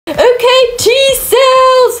Okay, T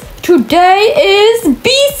cells! Today is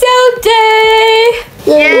B cell day!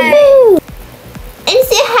 Yay! I'm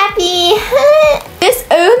so happy. This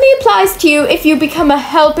only applies to you if you become a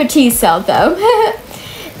helper T cell, though.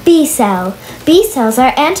 B cell. B cells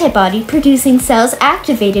are antibody-producing cells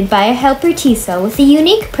activated by a helper T cell with a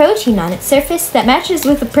unique protein on its surface that matches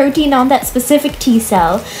with the protein on that specific T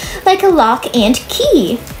cell, like a lock and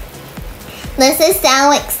key. This is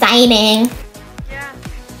so exciting. Yeah.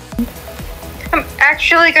 I'm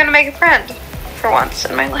actually gonna make a friend for once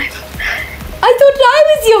in my life. I thought I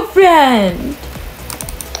was your friend!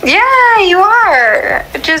 Yeah, you are.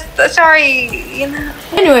 Just, sorry, you know.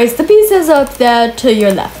 Anyways, the B cells are up there to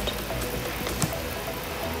your left.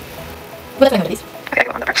 What's my these? Okay,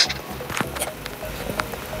 go on the first.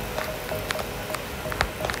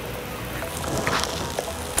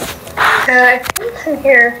 I think I'm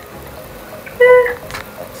here.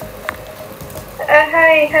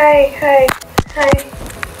 Hi.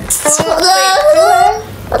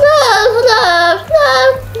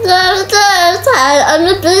 I'm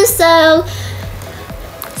a B cell.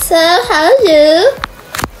 So, how are you?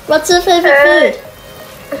 What's your favorite food?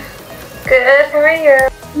 Good, how are you?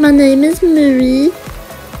 My name is Moowie.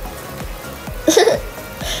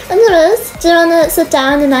 Anyways, do you want to sit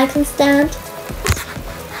down and I can stand?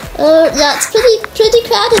 Oh, yeah, it's pretty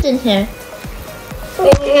crowded in here.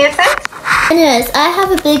 You think? Anyways, I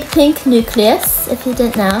have a big pink nucleus, if you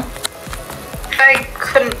didn't know. I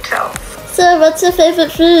couldn't tell. So, what's your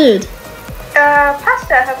favorite food?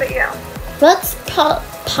 Pasta, how about you? What's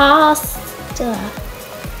pasta? I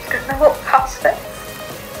don't know what pasta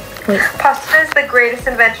is. Wait. Pasta is the greatest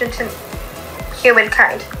invention to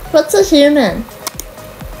humankind. What's a human?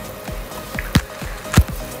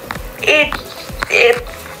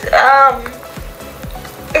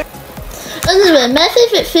 Anyway, my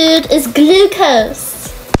favorite food is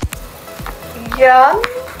glucose. Yum.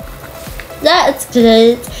 Yeah, it's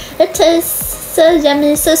great. It tastes so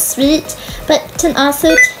yummy, so sweet, but can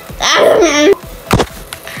also...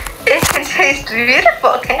 It can taste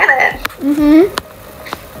beautiful, can it? Mm-hmm.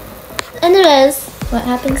 Anyways, what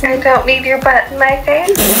happens? I don't need your butt in my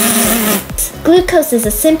face. Glucose is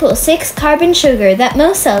a simple 6-carbon sugar that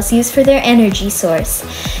most cells use for their energy source.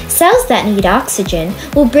 Cells that need oxygen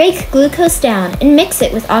will break glucose down and mix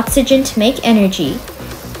it with oxygen to make energy.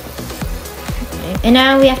 Okay, and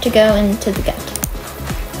now we have to go into the gut.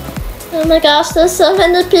 Oh my gosh, there's so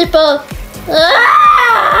many people.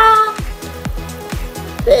 Ah!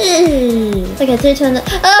 Okay, 3, 2, 1.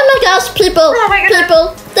 Oh my gosh, people! Oh my goodness.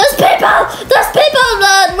 People! There's people! There's people!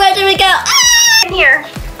 Run! Where do we go? Ah! In here.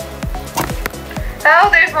 Oh,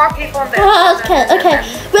 there's more people in there. Oh, okay.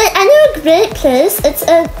 Wait, I know a great place. It's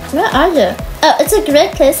a... Where are you? Oh, it's a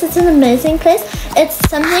great place. It's an amazing place. It's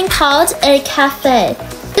something called a café.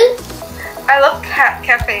 I love cat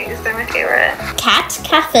cafes. They're my favorite. Cat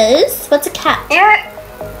cafes? What's a cat? Yeah.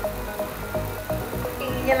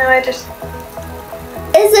 You know, I just...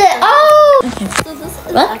 Is it? Oh! So this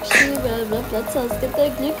is What? actually where red blood cells get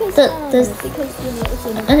their glucose This- because you know it's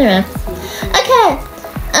in Anyway. Okay.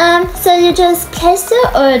 So you just place your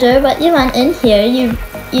order, what you want in here.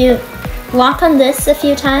 You walk on this a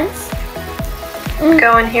few times.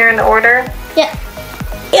 go in here and order. Yeah.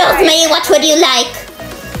 Excuse me, what would you like?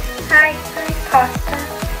 Hi, pasta.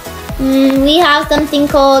 We have something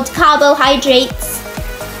called carbohydrates.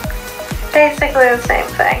 Basically the same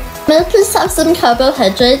thing. May I please have some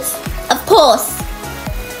carbohydrates? Of course.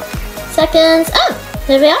 Seconds. Oh,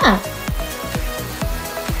 here we are.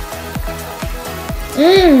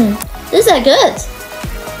 These are good.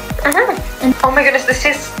 And oh my goodness, this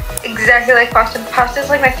tastes exactly like pasta. Pasta is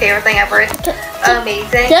like my favorite thing ever. It's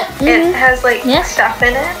amazing. Yep, It has like Yeah. stuff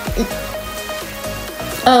in it.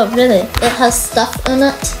 Oh, really? It has stuff in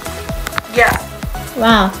it? Yeah.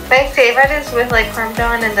 Wow. My favorite is with like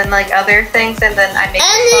parmesan and then like other things, and then I make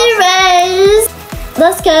Anyways,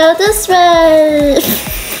 let's go this way.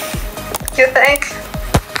 You think?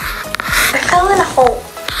 I fell in a hole.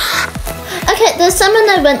 Okay, there's someone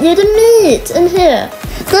I want you to meet in here.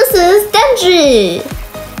 This is Dendri.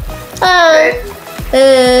 Hi.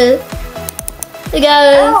 Hey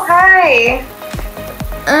guys. Oh, hi.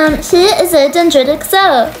 He is a dendritic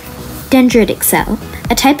cell. Dendritic cell,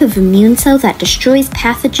 a type of immune cell that destroys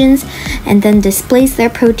pathogens and then displays their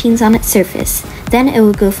proteins on its surface. Then it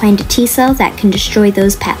will go find a T cell that can destroy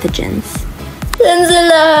those pathogens.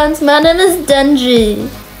 Kinseyland, my name is Dendri.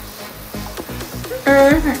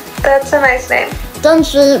 That's a nice name.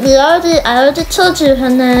 Dendri, I already told you her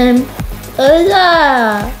name. Oh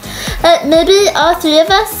yeah. Maybe all 3 of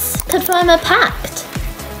us could form a pact.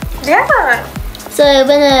 Yeah. So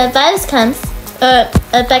when a virus comes,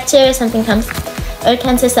 a bacteria or something comes, or a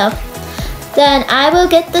cancer cell, then I will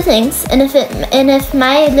get the things, and if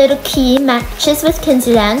my little key matches with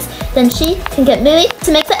Kinseyland's, then she can get Moowie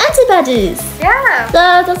to make the antibodies. Yeah.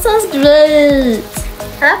 Oh, that sounds great.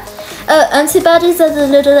 Huh? Oh, antibodies are the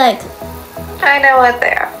little like. I know what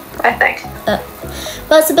they are, I think.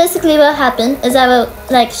 Well, so basically what will happen is I will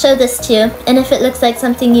like show this to you, and if it looks like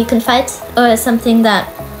something you can fight, or something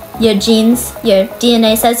that your genes, your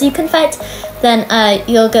DNA says you can fight, then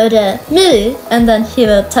you'll go to Moowie, and then he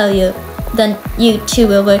will tell you. Then you two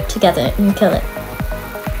will work together and kill it.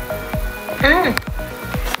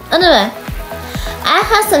 Anyway, I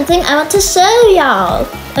have something I want to show y'all.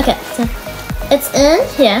 Okay, so it's in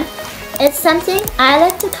here. It's something I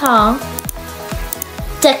like to call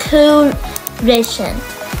decoration.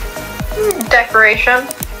 Decoration.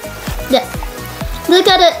 Yes. Look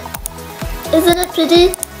at it. Isn't it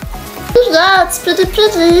pretty? Yeah, it's pretty.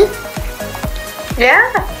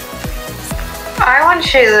 Yeah. I want to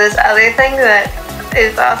show you this other thing that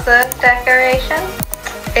is also decoration.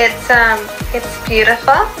 It's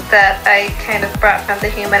beautiful that I kind of brought from the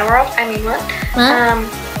human world. I mean, what?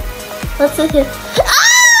 What's it here? Ah!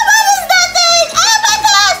 What is that thing? Oh my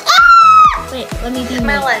gosh! Ah! Wait, let me do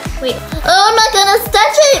Smell it. it. Wait. Oh my goodness,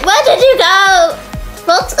 Dendri! Where did you go?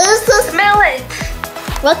 What is this? Smell it.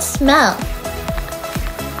 What smell?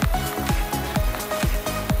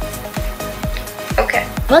 Okay.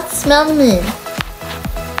 What smell mean?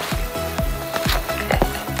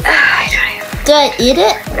 I don't even. Do I eat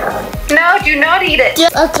it? No, do not eat it.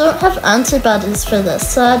 I don't have antibodies for this,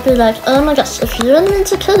 so I'd be like, oh my gosh, if you want me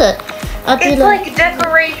to kill it, I'd be It's like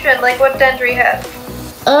decoration, like what Dendri has.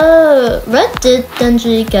 oh, where did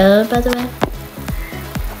Dendri go, by the way?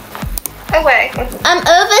 Away. I'm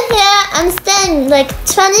over here. I'm staying like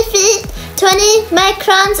 20 feet, 20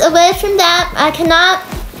 microns away from that. I cannot.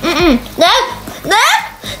 No.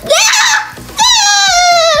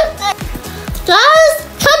 Guys,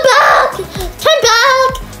 come back. Come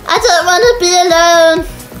back. I don't want to be alone.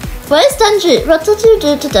 Where's Dendri? What did you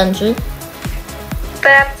do to Dendri?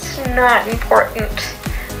 That's not important.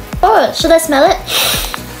 Oh, should I smell it?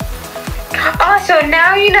 Oh, so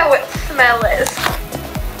now you know what smell is.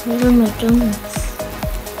 Oh my goodness.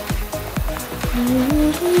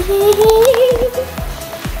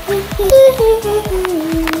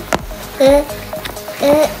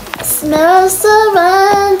 It smells so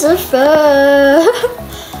wonderful.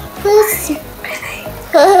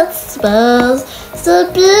 It smells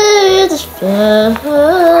so beautiful.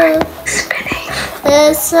 Spinning.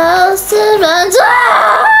 It smells so wonderful.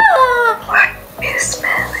 What is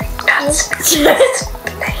smelling? Not spinning.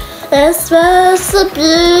 It smells so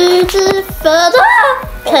beautiful.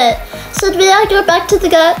 Okay, should we go back to the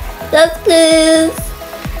gut? Yes, please.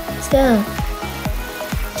 Let's go.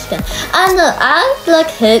 I know, I like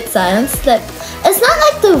hate science. Like, it's not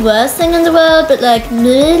like the worst thing in the world, but like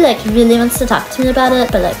really wants to talk to me about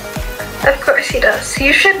it. But like, Of course he does.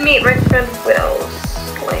 You should meet my friend Will's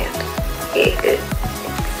land.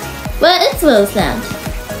 where is Roseland?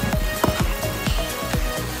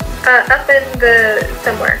 Up in the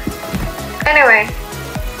somewhere. Anyway,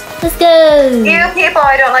 Let's go. you people,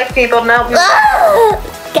 I don't like people. No. Ah!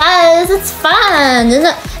 Guys, it's fun. You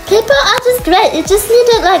know, people are just great. You just need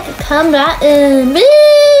to like come right in.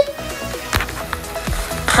 Whee!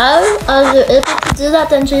 How are you able to do that,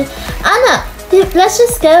 Dendri? Anna, let's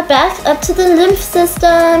just go back up to the lymph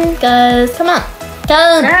system, guys. Come on,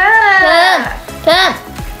 come, come.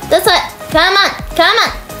 This way. Come on,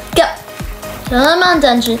 go. Come on,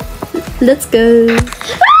 Dendri. Let's go.